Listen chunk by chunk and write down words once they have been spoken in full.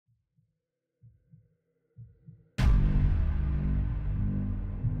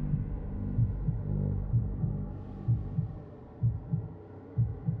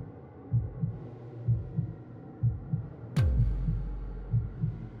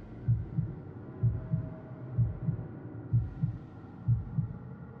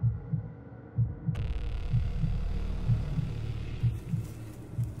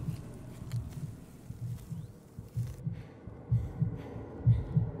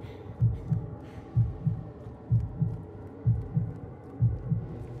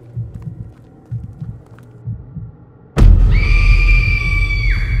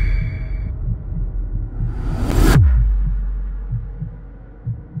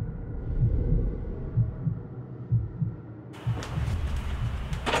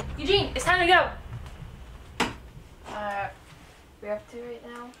Eugene, it's time to go. We have to right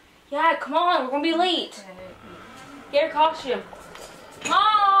now? Yeah, come on, we're gonna be late. Get your costume.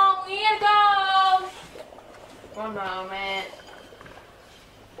 Mom, we need to go. One moment.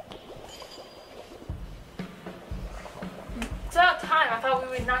 It's about time. I thought we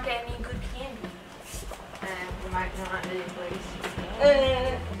would not get any good candy. We might not do, please.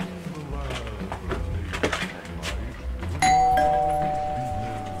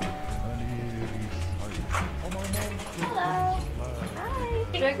 Hello. Hi.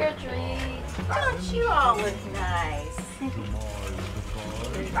 Trick or treat. Don't you all look nice?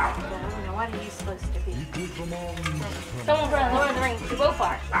 Now, what are you supposed to be? Someone from Lord of the Rings to go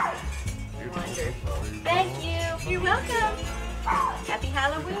far. Wonderful. Thank you. You're welcome. Happy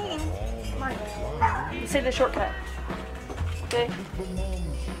Halloween. Come on. Let's take the shortcut. Okay.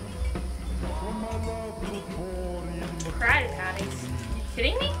 Karate patties. You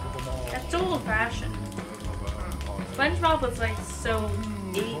kidding me? That's so old fashioned. SpongeBob was like so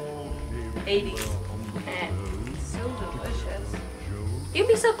 80s. So delicious. You'd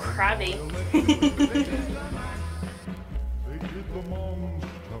be so crabby.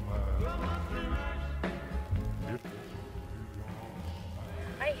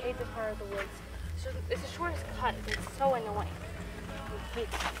 I hate this part of the woods. It's the shortest cut. It's so annoying. I hate it.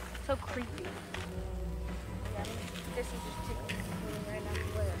 It's so creepy. Yeah, this is just tickling right now.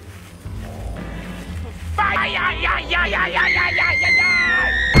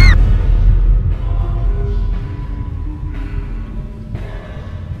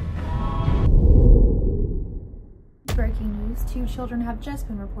 Breaking news, 2 children have just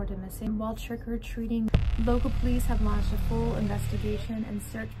been reported missing while trick-or-treating. Local police have launched a full investigation and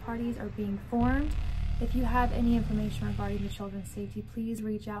search parties are being formed. If you have any information regarding the children's safety, please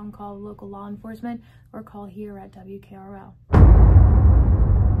reach out and call local law enforcement or call here at WKRL.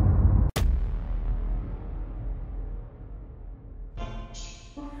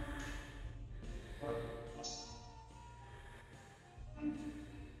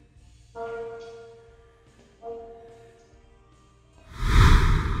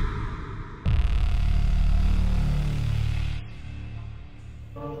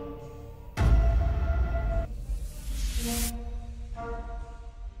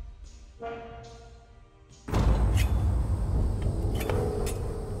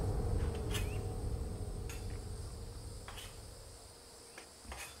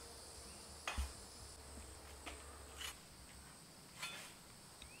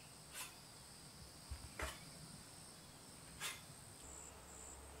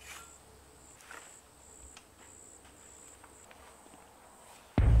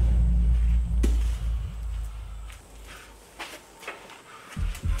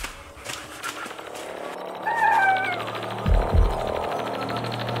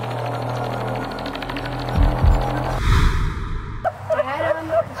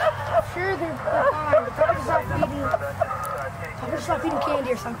 Stop eating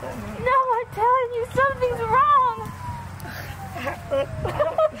candy or something. No, I'm telling you, something's wrong. I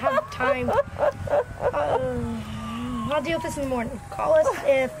don't have time. I'll deal with this in the morning. Call us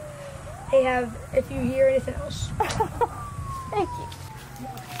if you hear anything else. Thank you.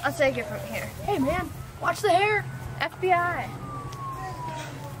 I'll take it from here. Hey man, watch the hair. FBI.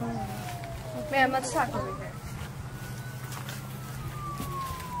 Man, let's talk over here.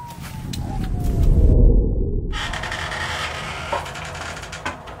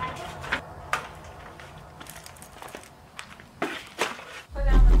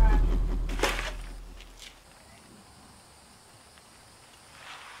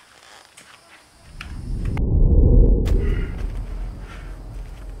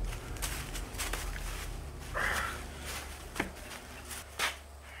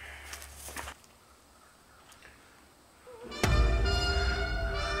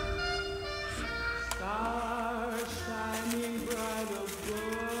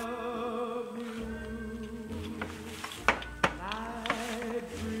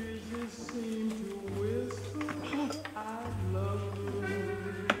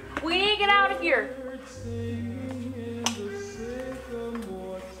 We need to get out of here.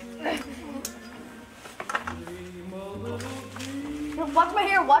 Watch my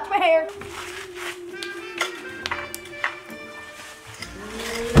hair, watch my hair.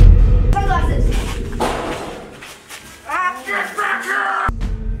 Sunglasses. Get back here!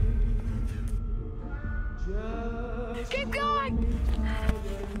 Keep going.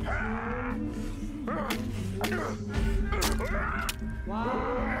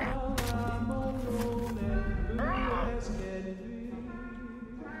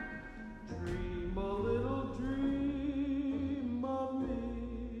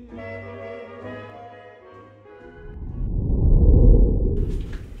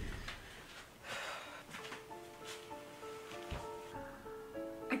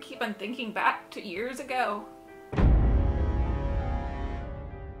 keep on thinking back to years ago.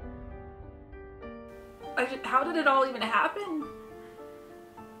 How did it all even happen?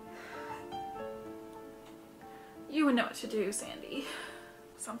 You would know what to do, Sandy.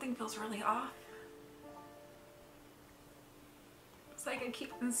 Something feels really off. It's like I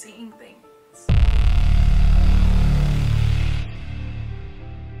keep on seeing things.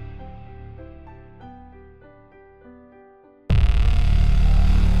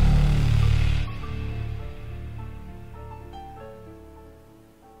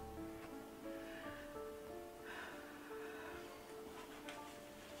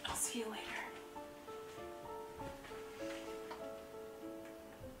 I'll see you later.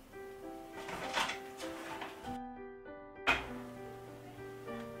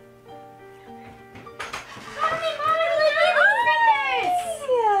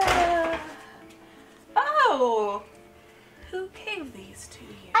 Oh, who gave these to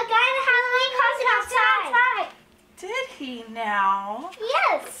you? A guy in a Halloween costume outside. Did he now?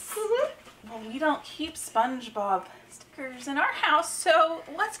 Yes. Well, we don't keep SpongeBob stickers in our house, so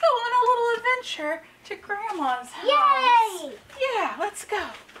let's go on a little adventure to Grandma's house. Yay! Yeah, let's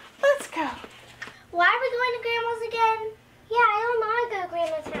go. Let's go. Why are we going to Grandma's again? Yeah, I don't want to go to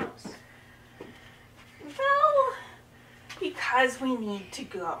Grandma's house. Well, because we need to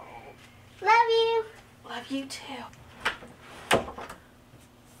go. Love you. Love you too.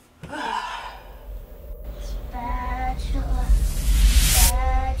 Spatula,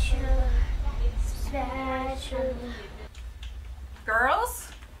 spatula, spatula.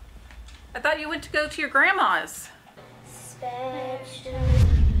 Girls, I thought you went to go to your grandma's. Spatula,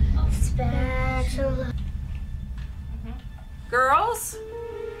 spatula, Girls?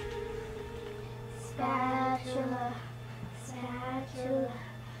 spatula, spatula,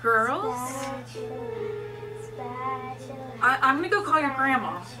 Girls? spatula, spatula. I'm gonna go call your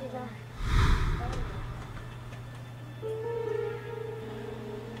grandma. Spatula.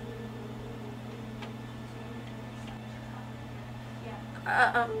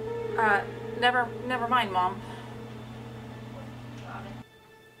 Never mind, Mom.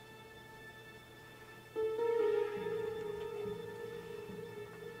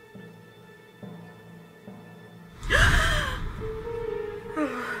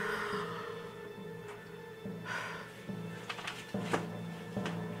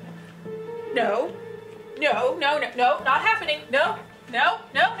 No. No, no, no, no, not happening. No, no,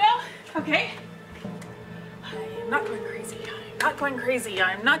 no, no. Okay. I'm not going crazy. I'm not going crazy.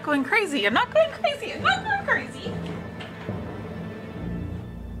 I'm not going crazy. I'm not going crazy. I'm not going crazy.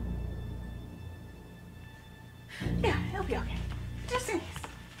 Yeah, it'll be okay. Just in case.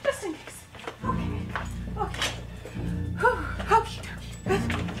 Just in case. Okay. Okay. Whew. Okay, okay.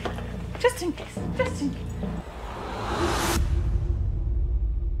 Just in case. Just in case.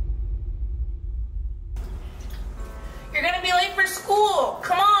 You're gonna be late for school.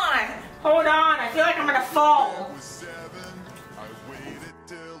 Come on. Hold on. I feel like I'm gonna fall. I waited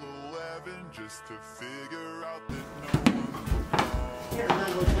till 11 just to figure out that no one would call.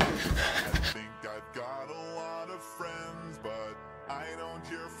 I think I've got a lot of friends, but I don't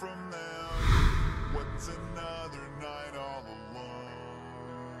hear from them. What's another night all alone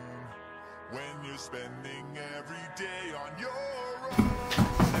when you're spending every day on your own?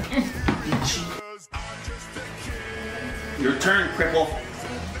 Because I'm just a kid. Your turn, cripple.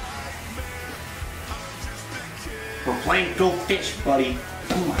 We're playing Go Fish, buddy.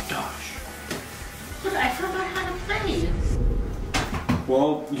 Oh my gosh. But I forgot how to play it.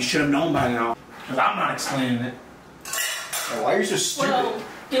 Well, you should have known by now. Because I'm not explaining it. Oh, why are you so stupid? Well,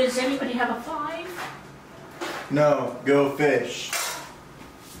 does anybody have a 5? No, go fish.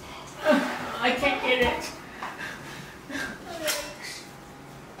 I can't get it.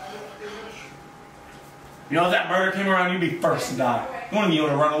 You know, if that murder came around, you'd be first to die. One of you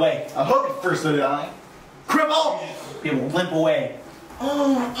would have run away. I hope you're first to die. Cripple! You would limp away.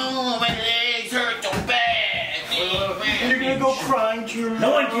 Oh, my legs hurt so bad. You're gonna go crying to your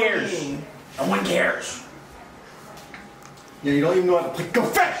No one mommy. cares. No one cares. Yeah, you don't even know how to play. Go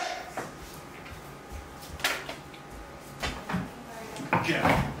fish!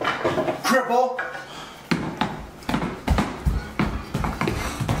 Yeah. Cripple!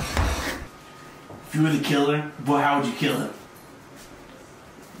 If you were the killer, well, how would you kill him?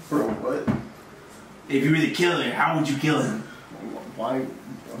 Bro, what? If you were the killer, how would you kill him? Why? I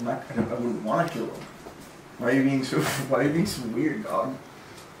wouldn't want to kill him. Why are you being so weird, dog?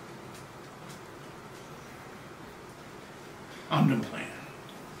 I'm done playing.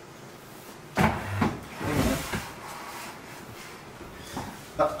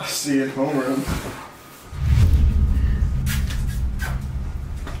 See you at homeroom.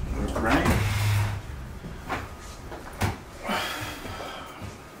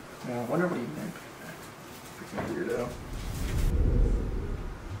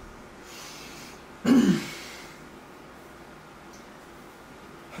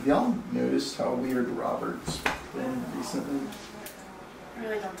 Have y'all noticed how weird Robert's been recently? I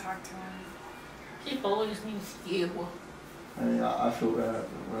really don't talk to him. He always needs you. I mean, I feel bad or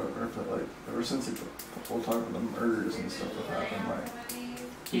whatever, but like ever since the whole talk of the murders and stuff have happened, like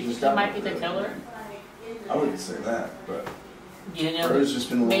Do you think he might be the killer? I wouldn't say that, but You know, Bro's just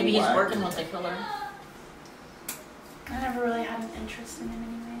been a little maybe he's wacky. working with the killer. I never really had an interest in him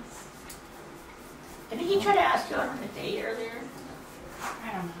anyways. Didn't he try to ask you out on a date earlier?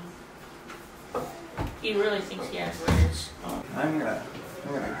 I don't know. He really thinks he has riches. I'm gonna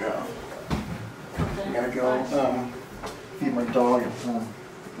go. I gotta go feed my dog at home.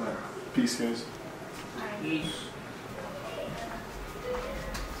 Peace, guys. Peace.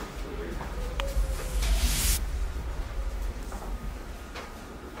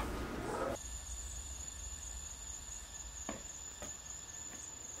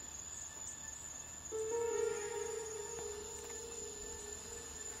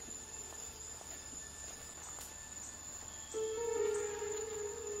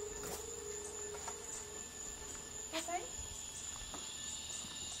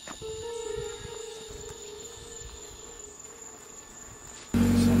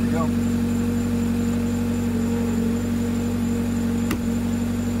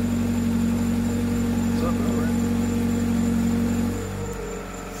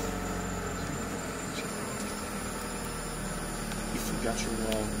 Got your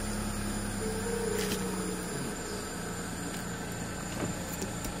wall.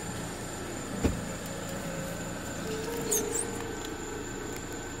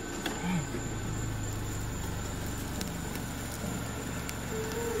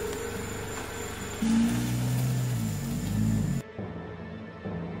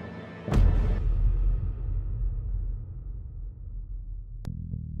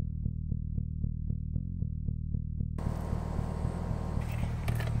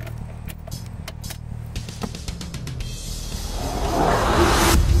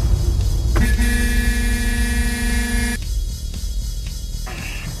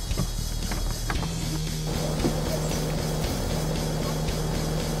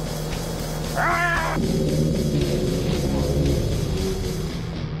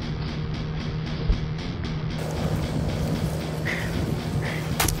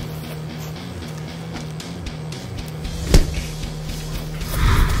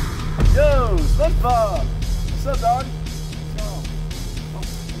 Yo, SpongeBob! What's up, dog?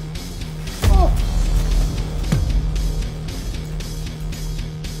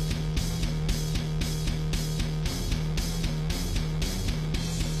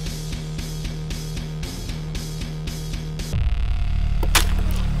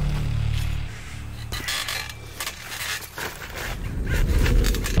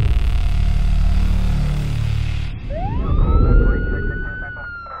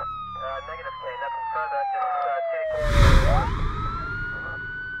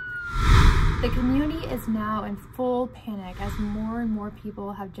 The community is now in full panic as more and more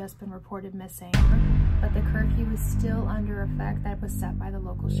people have just been reported missing. But the curfew is still under effect that was set by the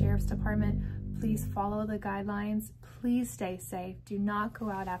local sheriff's department. Please follow the guidelines. Please stay safe. Do not go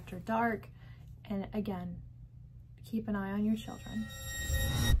out after dark. And again, keep an eye on your children.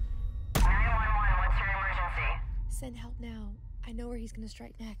 911, what's your emergency? Send help now. I know where he's gonna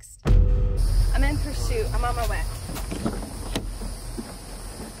strike next. I'm in pursuit. I'm on my way.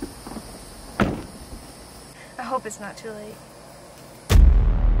 I hope it's not too late.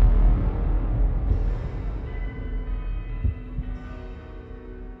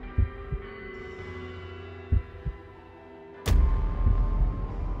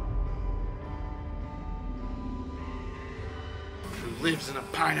 Who lives in a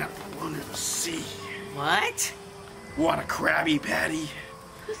pineapple under the sea? What? Want a Krabby Patty?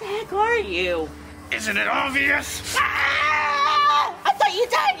 Who the heck are you? Isn't it obvious? Ah! I thought you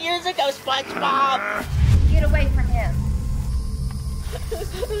died years ago, SpongeBob! Get away from him.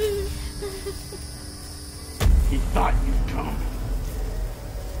 He thought you'd come.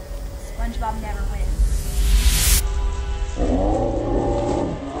 SpongeBob never wins.